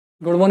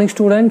Good morning,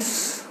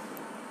 students.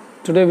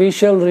 Today we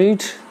shall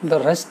read the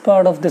rest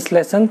part of this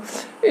lesson,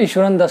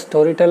 Iswaran the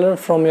Storyteller,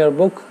 from your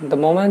book, The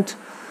Moment.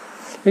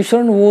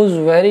 Iswaran was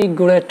very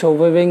good at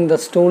weaving the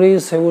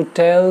stories. He would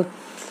tell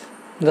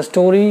the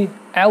story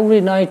every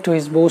night to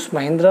his boss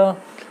Mahindra,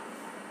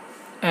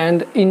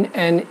 and in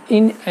an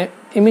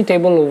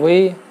inimitable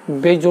way,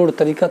 बेजोड़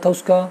तरीका था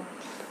उसका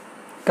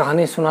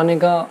कहानी सुनाने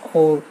का.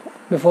 और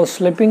before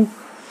sleeping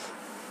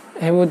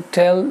he would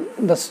tell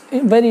the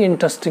very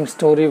interesting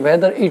story,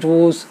 whether it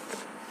was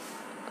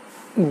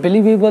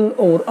believable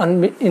or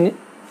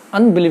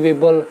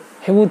unbelievable.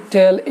 He would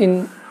tell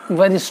in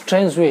very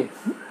strange way,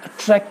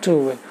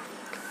 attractive way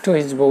to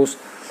his boss.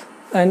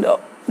 And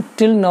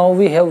till now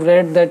we have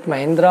read that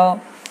Mahindra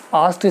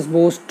asked his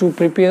boss to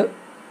prepare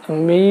a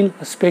meal,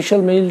 a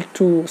special meal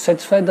to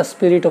satisfy the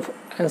spirit of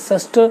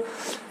ancestor.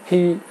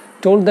 He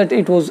told that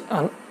it was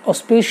an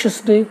auspicious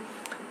day.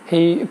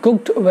 He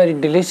cooked very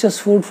delicious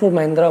food for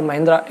Mahindra.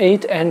 Mahindra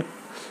ate and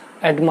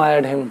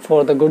admired him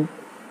for the good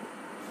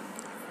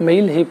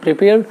meal he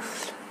prepared.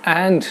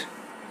 And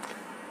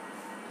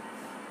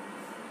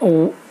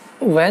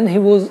when he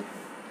was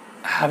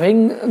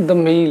having the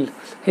meal,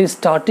 he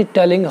started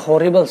telling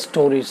horrible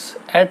stories.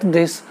 At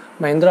this,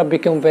 Mahindra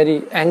became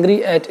very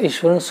angry at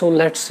Iswaran. So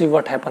let's see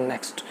what happened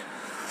next.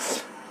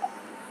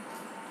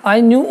 I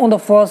knew on the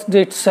first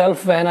day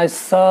itself when I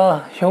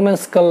saw human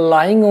skull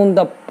lying on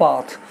the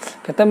path.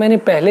 कहता मैंने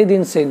पहले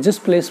दिन से जिस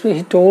place पे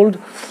he told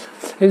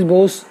his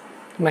boss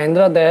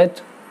Mahindra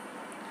that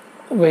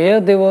where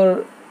they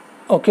were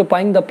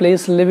occupying the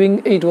place living,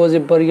 it was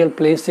a burial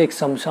place, एक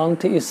शमशान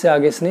थी. इससे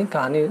आगे इसने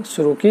कहानी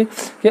शुरू की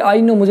कि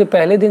I know, मुझे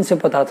पहले दिन से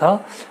पता था.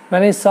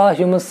 मैंने saw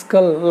human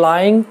skull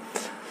lying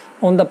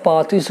on the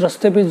path, इस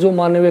रास्ते पे जो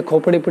मारने हुए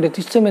खोपड़ी पड़ी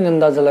थी, इससे मैंने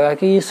अंदाज़ा लगा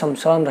कि ये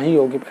शमशान रही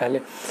होगी पहले.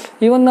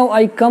 Even now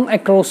I come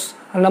across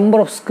a number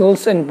of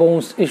sculls and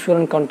bones,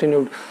 Eswaran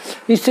continued.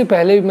 इससे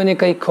पहले भी मैंने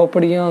कई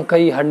खोपड़ियाँ,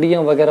 कई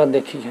हड्डियाँ वगैरह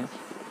देखी हैं.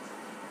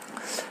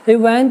 He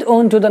went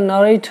on to the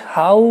narrate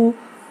how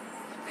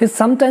he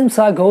sometimes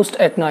सा घोस्ट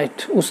एट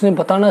नाइट. उसने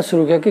बताना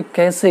शुरू किया कि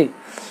कैसे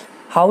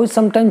हाउ ही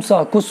समटाइम्स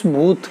सा कुछ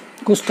भूत,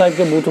 कुछ टाइप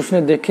के भूत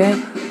उसने देखे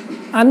हैं.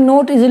 I am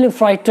not easily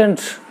frightened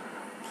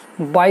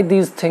by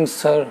these things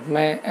sir.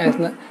 मैं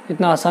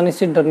इतना आसानी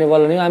से डरने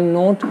वाला नहीं. I am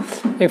not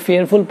a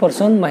fearful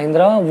person.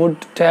 Mahindra would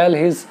tell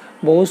his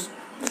boss.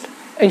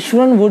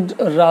 Eswaran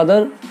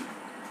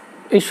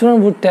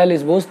would tell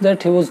his boss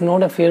that he was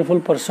not a fearful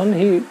person.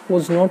 He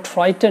was not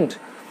frightened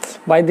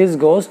by this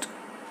ghost.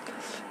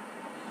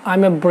 I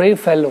M a brave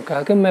fellow.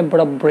 कहा कि मैं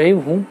बड़ा brave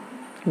हूँ,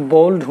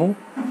 bold हूँ,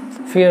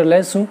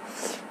 fearless हूँ.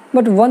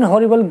 But one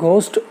horrible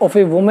ghost of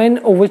A women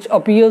which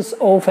appears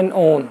of N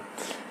on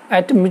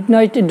at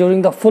midnight during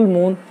the full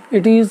moon.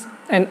 It is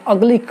an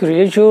ugly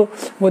creature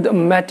with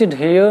matted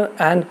hair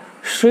and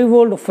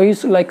shriveled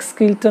face like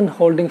skeleton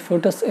holding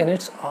fetus in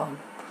its arm.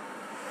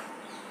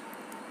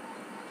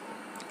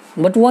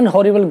 But one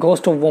horrible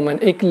ghost of woman,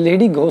 एक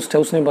lady ghost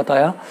है उसने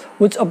बताया,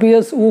 which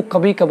appears, वो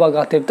कभी कभार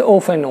आते थे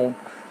off and on,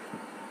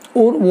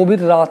 और वो भी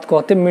रात को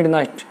आते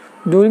midnight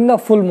during the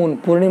full moon,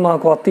 पूर्णिमा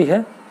को आती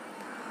है.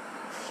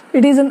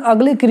 इट इज़ एन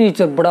अगली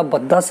क्रीचर, बड़ा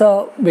भद्दा सा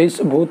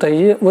भूत है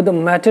ये. विद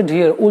मैटेड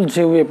हेयर,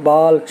 उलझे हुए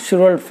बाल,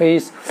 श्रिवल्ड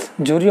फेस,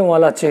 झुर्रियों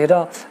वाला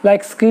चेहरा,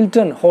 लाइक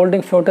स्केलेटन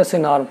होल्डिंग फेटस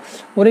इन आर्म.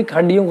 और एक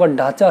हड्डियों का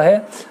ढांचा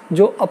है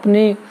जो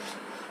अपने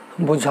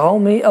भुजाओं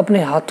में,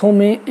 अपने हाथों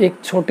में एक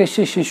छोटे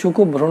से शिशु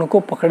को, भ्रूण को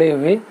पकड़े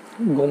हुए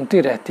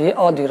घूमती रहती है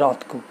आधी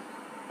रात को.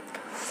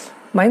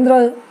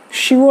 Mahindra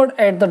शिवर्ड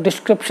at the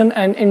description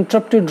and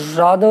interrupted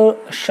rather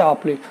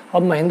sharply.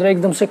 अब महिंद्रा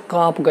एकदम से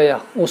कांप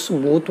गया उस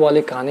भूत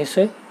वाली कहानी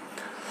से.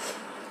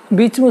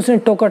 बीच में उसने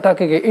टोका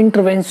टाके के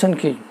इंटरवेंशन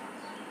की.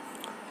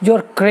 You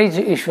are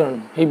crazy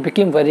Eswaran. He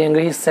became very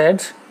angry. He said,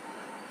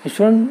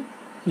 Eswaran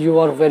you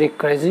are very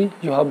crazy,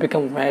 you have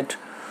become mad.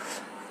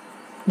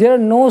 There are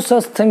no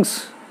such things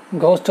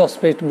ghost और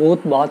स्पिरिट.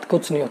 भूत बात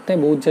कुछ नहीं होते,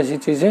 भूत जैसी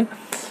चीज़ें.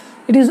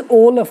 It is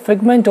all a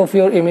figment of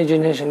your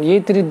imagination. ये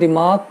तेरी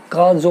दिमाग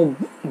का जो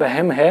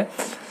वहम है.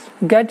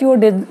 Get your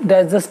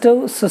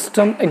digestive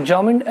system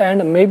examined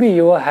and may be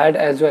your head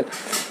as well.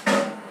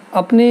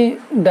 अपने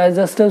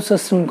डाइजेस्टिव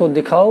सिस्टम को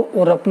दिखाओ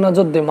और अपना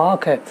जो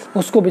दिमाग है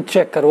उसको भी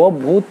चेक करो.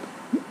 भूत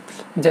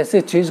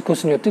जैसी चीज़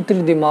कुछ नहीं होती,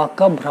 तेरे दिमाग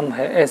का भ्रम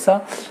है. ऐसा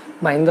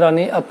महिंद्रा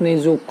ने अपनी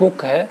जो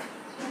कुक है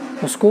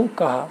उसको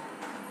कहा.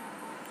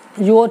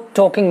 यू आर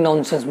टॉकिंग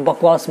नॉनसेंस,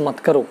 बकवास मत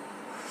करो.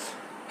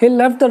 ही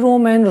left the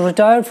room and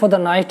retired for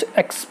the night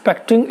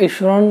expecting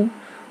Eswaran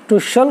to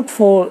शल्क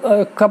for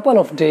a couple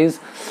of days.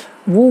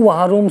 वो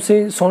वहाँ रूम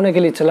से सोने के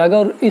लिए चला गया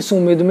और इस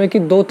उम्मीद में कि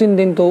 2-3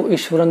 दिन तो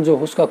ईश्वरन जो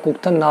उसका कुक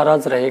था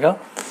नाराज़ रहेगा.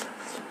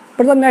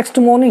 But the next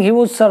morning he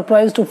was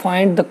surprise to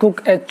find the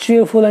cook as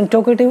cheerful and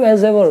talkative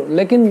as ever.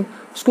 लेकिन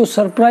उसको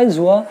सरप्राइज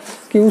हुआ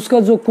कि उसका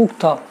जो कुक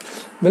था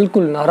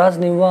बिल्कुल नाराज़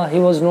नहीं हुआ. He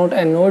was not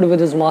एनोयड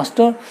with his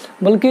master,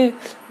 बल्कि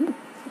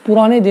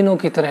पुराने दिनों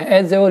की तरह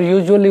एज एवर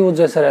यूजुअली वो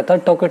जैसा रहता,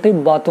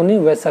 टॉकेटिव, बातों नहीं,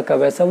 वैसा का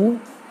वैसा वो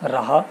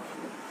रहा.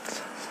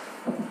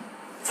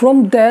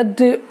 From that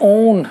day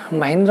on,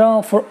 Mahindra,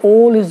 for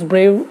all his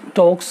brave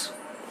talks,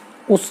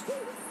 उस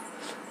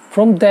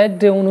फ्रॉम दैट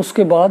डे ऑन,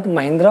 उसके बाद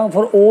Mahindra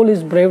for all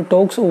his brave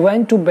talks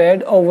went to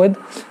bed with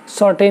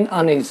certain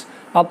unease.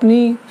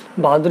 अपनी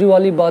बहादुरी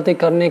वाली बातें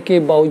करने के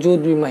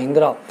बावजूद भी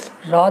महिंद्रा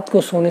रात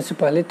को सोने से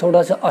पहले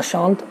थोड़ा सा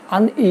अशांत,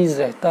 अनईज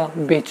रहता,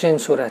 बेचैन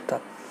सो रहता।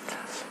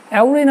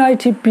 Every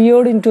night he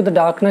peered into the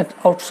darkness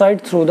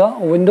outside through the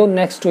window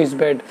next to his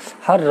bed.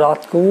 हर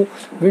रात को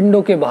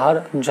विंडो के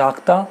बाहर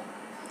झांकता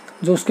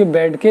जो उसके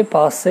बेड के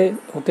पास से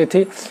होते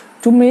थे,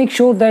 to make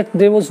sure that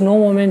there was no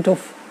movement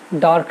of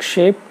dark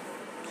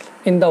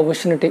shape in the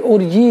vicinity,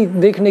 और ये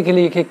देखने के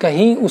लिए कि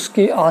कहीं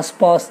उसके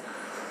आसपास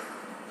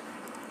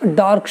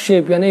डार्क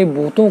शेप यानी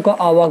भूतों का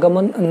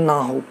आवागमन ना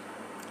हो।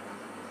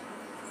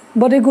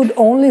 But he could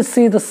only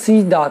see the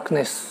sea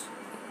darkness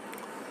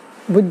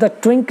with the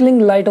twinkling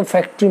light of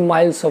factory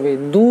miles away.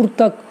 दूर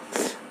तक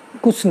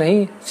कुछ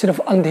नहीं, सिर्फ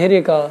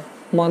अंधेरे का,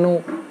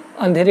 मानो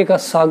अंधेरे का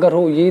सागर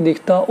हो ये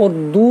दिखता, और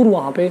दूर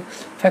वहाँ पे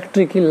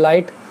फैक्ट्री की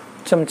लाइट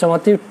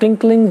चमचमाती,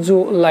 ट्विंकलिंग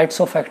जो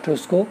लाइट्स ऑफ फैक्ट्री,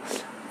 उसको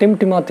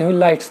टिमटिमाती हुई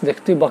लाइट्स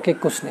दिखती, बाकी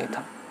कुछ नहीं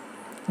था।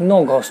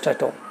 No ghost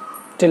at all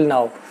till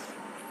now.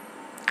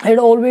 I'd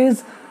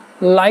always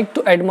liked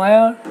to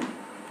admire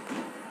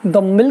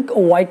the milk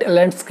white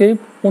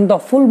landscape on the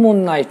full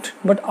moon night,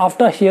 but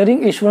after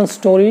hearing Iswaran's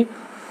story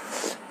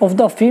of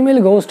the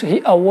female ghost,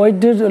 he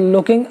avoided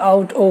looking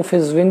out of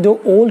his window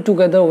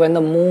altogether when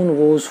the moon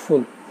was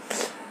full.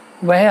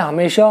 वह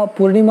हमेशा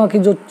पूर्णिमा की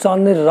जो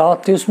चांदनी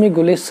रात थी उसमें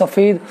गुले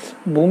सफ़ेद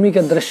भूमि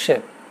का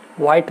दृश्य,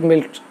 वाइट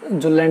मिल्क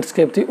जो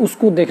लैंडस्केप थी,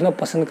 उसको देखना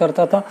पसंद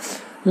करता था।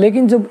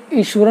 लेकिन जब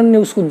ईश्वरन ने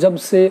उसको जब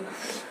से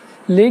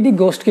लेडी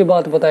घोस्ट की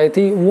बात बताई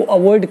थी, वो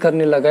अवॉइड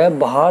करने लगा है,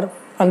 बाहर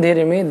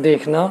अंधेरे में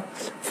देखना,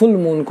 फुल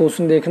मून को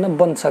उसने देखना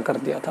बंद सा कर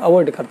दिया था,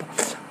 अवॉइड करता।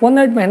 One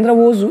night Mahindra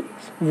was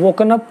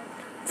woken up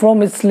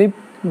from his sleep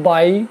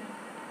by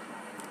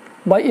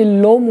A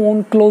low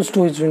moon close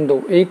to his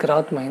window. एक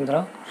रात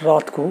महिंद्रा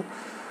रात को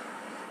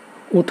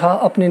उठा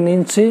अपनी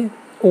नींद से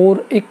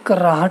और एक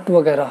कराहट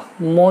वगैरह,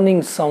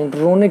 मॉर्निंग साउंड,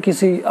 रोने की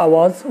सी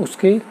आवाज़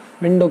उसके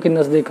विंडो के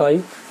नज़दीक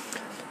आई।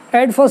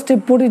 At first he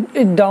put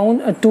it down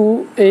to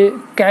a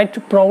cat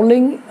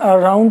prowling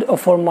around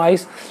for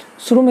mice.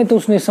 शुरू में तो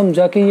उसने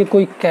समझा कि ये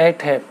कोई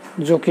कैट है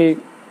जो कि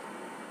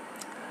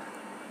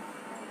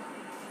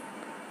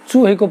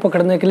चूहे को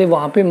पकड़ने के लिए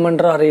वहाँ पे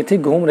मंडरा रही थी,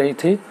 घूम रही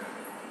थी।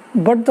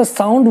 But the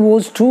sound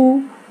was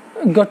too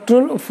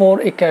guttural for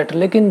a cat.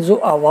 लेकिन जो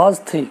आवाज़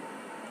थी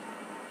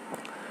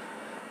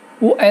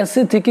वो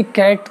ऐसे थी कि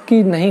कैट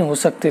की नहीं हो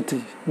सकती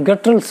थी,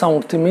 गटरल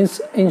साउंड थी, मीन्स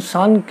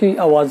इंसान की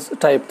आवाज़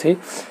टाइप थी।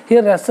 He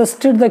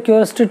resisted the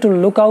curiosity to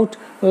look out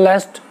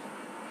lest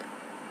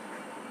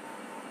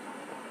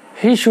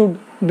he should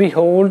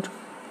behold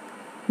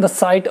the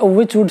sight of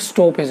which would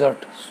stop his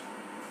heart.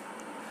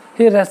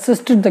 He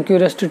resisted the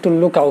curiosity to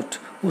look out.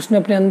 उसने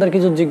अपने अंदर की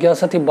जो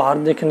जिज्ञासा थी बाहर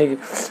देखने की,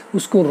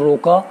 उसको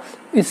रोका,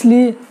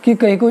 इसलिए कि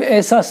कहीं कोई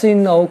ऐसा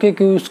सीन ना हो कि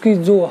उसकी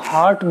जो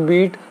हार्ट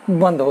बीट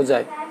बंद हो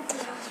जाए।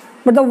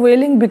 But the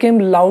welding became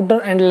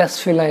louder and less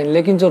feline.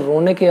 लेकिन जो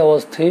रोने की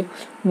आवाज़ थी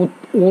वो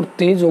और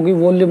तेज़ होगी,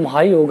 वॉल्यूम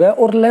हाई हो गया,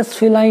 और लेस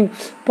फिलाइन,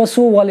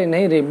 पशुओं वाली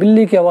नहीं रही,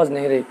 बिल्ली की आवाज़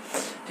नहीं रही।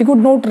 He could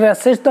not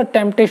resist the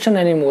temptation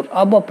any more.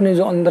 अब अपने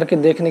जो अंदर के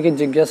देखने की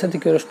जिज्ञासा थी,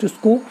 क्यूरियोसिटी,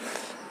 उसको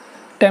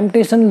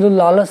टेम्पटेशन जो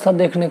लालच था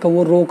देखने का,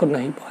 वो रोक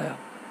नहीं पाया।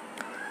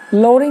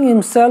 lowering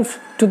himself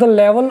to the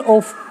level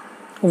of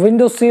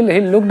window sill, he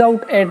looked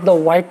out at the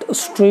white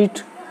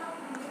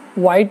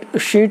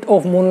sheet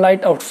of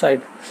moonlight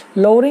outside.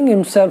 Lowering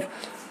himself,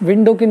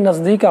 window के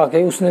नज़दीक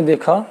आके उसने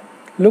देखा,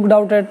 looked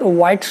out at a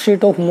white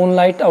sheet of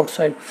moonlight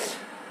outside.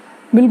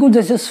 बिल्कुल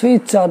जैसे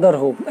सफ़ेद चादर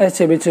हो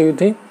ऐसे बिछी हुई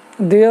थी।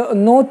 There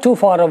not too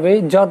far away,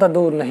 ज़्यादा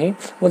दूर नहीं,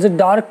 was a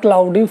dark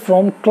cloudy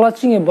from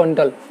clutching a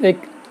bundle. एक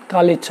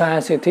काली छाया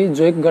सी थी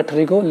जो एक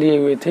गठरी को लिए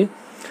हुई थी।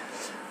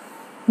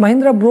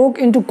 Mahindra broke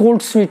into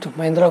cold sweet.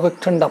 Mahindra को एक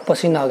ठंडा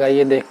पसीना आ गया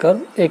ये देखकर।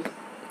 एक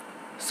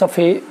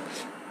सफ़ेद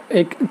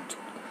एक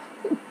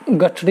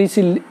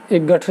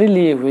गठरी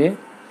लिए हुए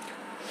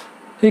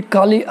एक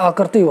काली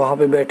आकृति वहाँ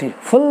पे बैठी,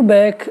 full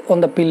back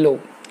on the pillow,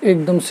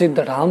 एकदम से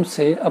धड़ाम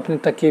से अपने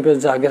तकिए पर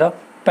जा गिरा,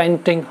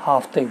 पेंटिंग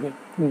हाफते हुए।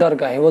 डर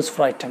गया, he was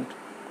frightened.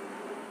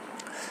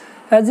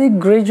 As he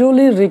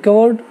gradually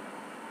recovered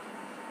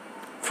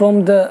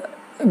from the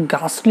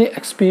ghastly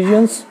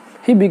experience,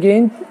 he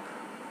began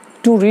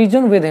to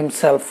reason with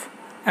himself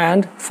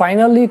and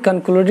finally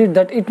concluded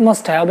that it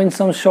must have been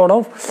some sort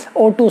of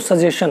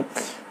auto-suggestion,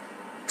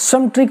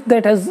 some trick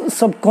that his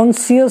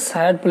subconscious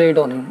had played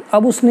on him.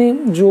 अब उसने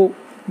जो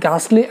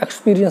ghastly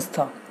experience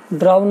था,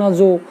 डरावना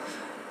जो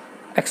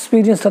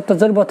experience था,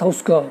 तजर्बा था,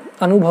 उसका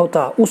अनुभव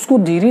था, उसको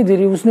धीरे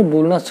धीरे उसने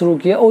बोलना शुरू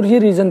किया और ये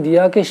रीज़न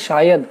दिया कि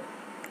शायद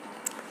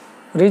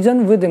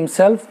reason with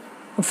himself,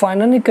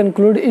 finally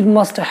conclude it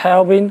must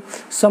have been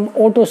some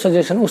auto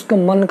suggestion. उसका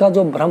मन का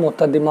जो भ्रम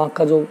होता है, दिमाग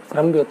का जो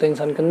भ्रम भी होता है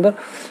इंसान के अंदर,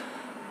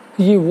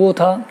 ये वो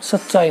था,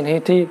 सच्चाई नहीं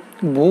थी,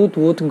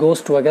 भूत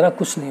गोस्ट वगैरह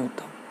कुछ नहीं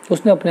होता।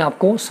 उसने अपने आप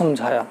को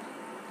समझाया,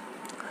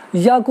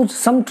 या कुछ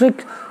सम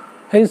trick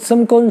his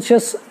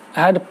subconscious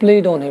had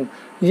played on him,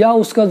 या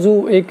उसका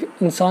जो एक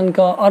इंसान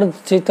का अर्ध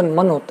चेतन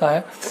मन होता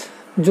है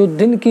जो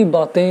दिन की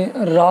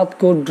बातें रात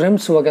को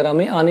ड्रीम्स वगैरह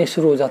में आने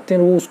शुरू हो जाते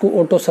हैं। वो उसको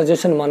ऑटो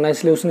सजेशन मानना,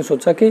 इसलिए उसने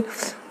सोचा कि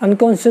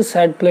unconscious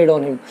had played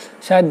on him,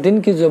 शायद दिन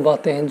की जो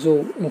बातें हैं जो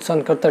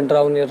इंसान करता है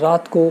डरावनी,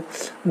 रात को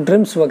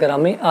ड्रीम्स वगैरह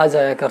में आ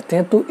जाया करते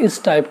हैं, तो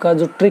इस टाइप का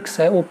जो ट्रिक्स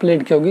है वो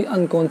प्लेड की होगी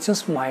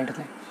अनकॉन्शियस माइंड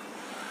ने।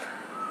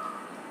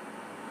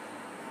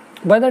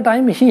 By the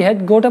time he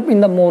had goat up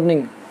in the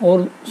morning,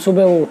 और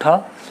सुबह वो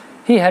उठा,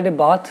 ही हैड ए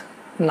बाथ,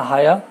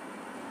 नहाया,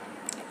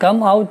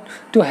 come out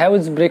to have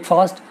his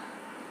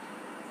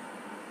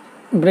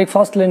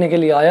breakfast लेने के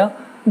लिए आया।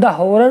 The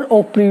horror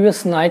of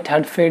previous night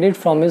had faded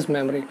from his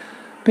memory,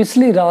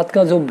 पिछली रात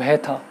का जो भय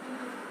था,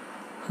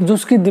 जो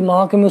उसके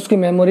दिमाग में, उसकी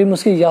मेमोरी में,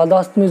 उसकी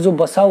याददाश्त में जो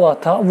बसा हुआ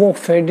था, वो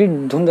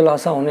फेडेड, धुंधला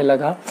सा होने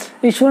लगा।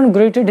 Eswaran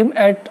grated him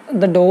at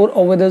the door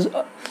with his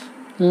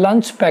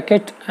lunch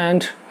packet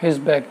and his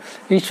bag,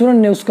 Eswaran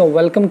ने उसका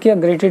वेलकम किया,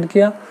 ग्रेटेड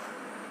किया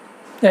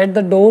at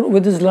the door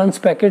with his lunch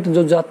packet,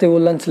 जो जाते वो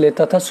लंच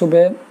लेता था,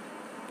 सुबह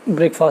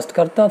ब्रेकफास्ट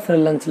करता फिर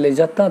लंच ले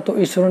जाता, तो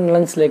ईश्वर ने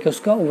लंच लेके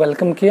उसका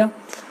वेलकम किया।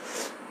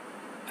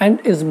 एंड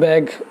इस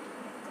बैग,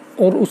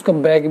 और उसका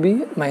बैग भी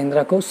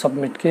महिंद्रा को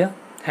सबमिट किया,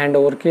 हैंड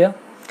ओवर किया।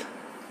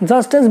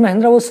 जस्ट एज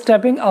महिंद्रा वो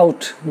स्टेपिंग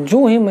आउट,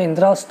 जो ही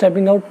महिंद्रा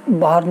स्टेपिंग आउट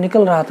बाहर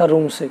निकल रहा था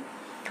रूम से,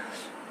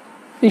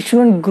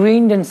 ईश्वरन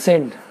ग्रीन्ड एंड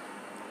सेड,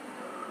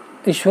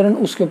 ईश्वरन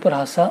उसके ऊपर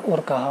हंसा और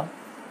कहा,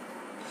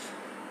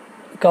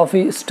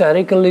 काफ़ी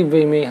हिस्टेरिकली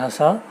वे में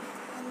हंसा,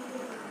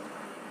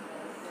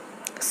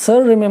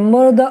 sir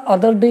remember the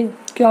other day,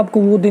 क्या आपको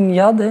वो दिन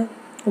याद है,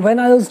 when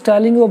I was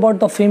telling you about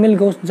the female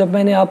ghost, जब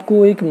मैंने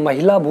आपको एक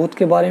महिला भूत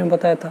के बारे में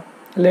बताया था,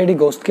 लेडी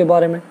घोस्ट के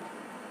बारे में।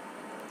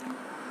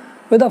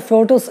 With a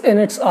photos in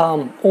its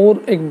arm,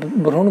 और एक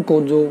भ्रूण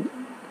को, जो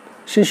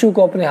शिशु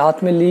को अपने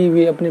हाथ में ली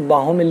हुई, अपनी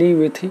बाहों में ली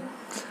हुई थी।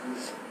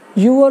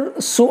 You are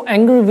so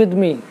angry with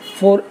me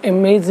for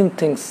amazing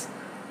things,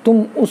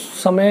 तुम उस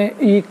समय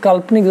ये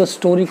काल्पनिक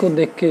स्टोरी को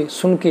देख के,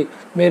 सुन के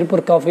मेरे पर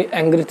काफ़ी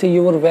एंग्री थी।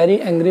 You are very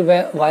angry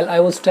while I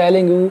was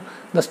telling you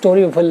the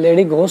story of a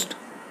lady ghost.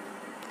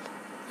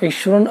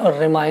 Eswaran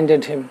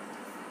reminded him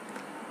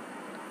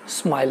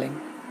smiling,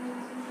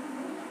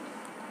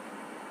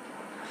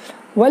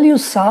 well you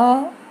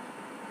सा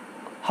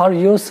हर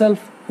योरसेल्फ,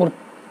 और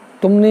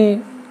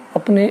तुमने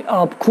अपने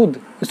आप खुद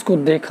इसको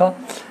देखा,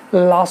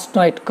 लास्ट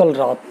नाइट, कल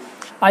रात।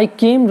 आई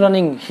came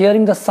running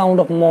hearing the sound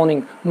of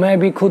morning, मैं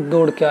भी खुद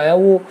दौड़ के आया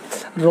वो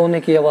रोने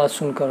की आवाज़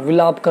सुनकर,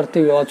 विलाप करते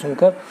हुए आवाज़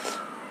सुनकर।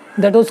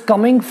 That was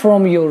coming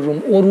from your room,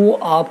 और वो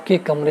आपके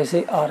कमरे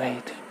से आ रहे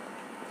थे।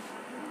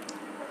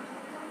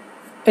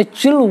 ए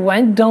chill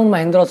went down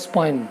Mahindra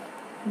spine,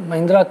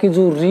 Mahindra की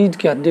जो रीढ़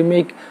की हड्डी में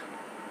एक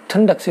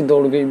ठंडक सी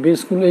दौड़ गई,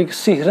 बिल्कुल एक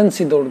सिहरन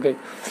सी दौड़ गई।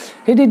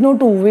 He did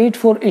not wait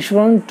for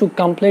Eswaran to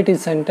complete his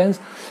sentence,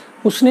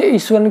 उसने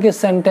ईश्वरन के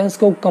सेंटेंस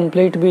को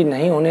कंप्लीट भी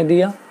नहीं होने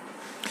दिया।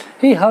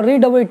 He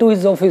hurried away to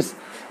his office,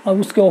 अब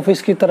उसके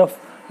ऑफिस की तरफ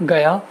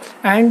गया,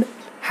 and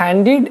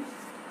handed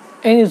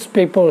in his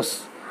papers,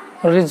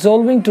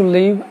 resolving to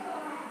leave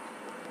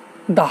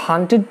the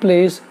haunted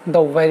place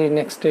the very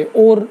next day,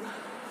 और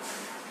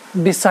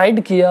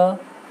डिसाइड किया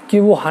कि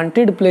वो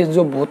haunted place,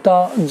 जो भूता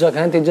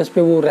जगह थी जिस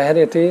पे वो रह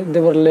रहे थे,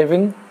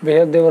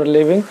 where they were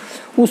living,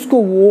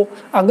 उसको वो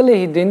अगले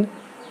ही दिन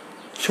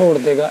छोड़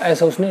देगा,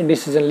 ऐसा उसने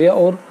डिसीजन लिया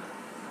और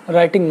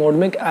राइटिंग मोड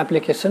में एक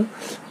एप्लीकेशन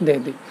दे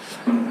दी।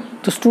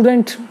 तो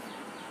student,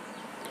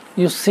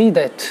 you see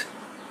that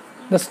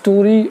the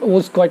story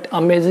was quite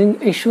amazing.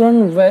 Ishwaran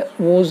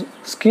was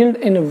skilled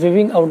in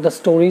weaving out the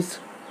stories.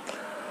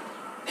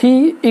 He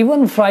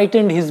even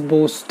frightened his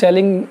boss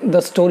telling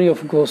the story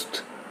of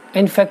ghost.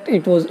 In fact,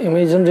 it was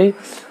imaginary.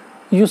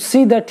 You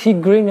see that he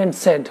grinned and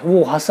said,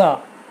 वो हंसा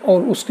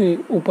और उसके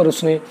ऊपर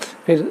उसने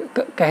फिर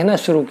कहना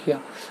शुरू किया।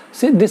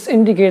 See, this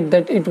indicate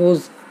that it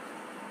was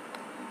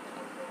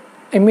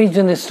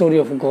imaginary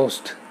story of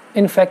ghost.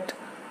 In fact,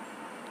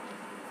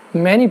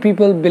 many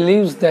people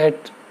believes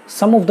that,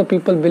 some of the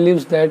people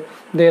believes that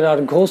there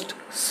are ghosts,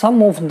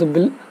 some of the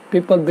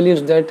people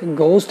believes that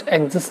ghost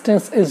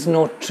existence is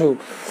not true.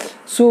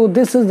 So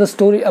this is the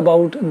story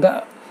about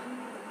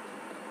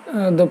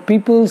the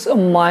people's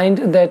mind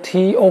that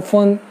he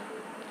often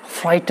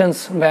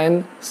frightens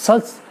when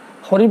such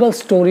horrible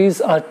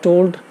stories are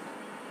told,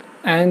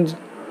 and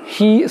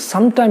he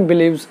sometimes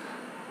believes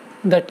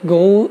that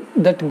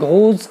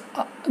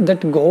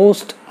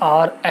ghosts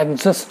are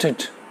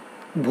existed,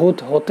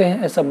 भूत होते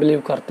हैं, ऐसा believe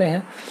करते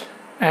हैं।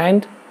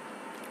 And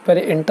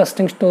very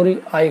interesting story.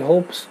 I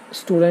hope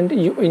student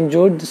you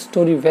enjoyed the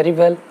story very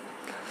well.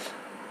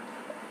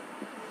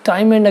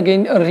 Time and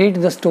again read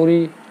the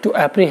story to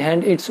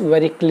apprehend it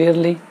very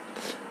clearly.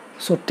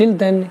 So till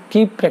then,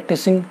 keep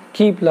practicing,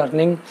 keep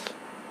learning.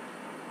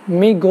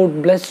 May God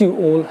bless you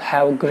all.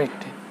 Have a great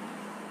day.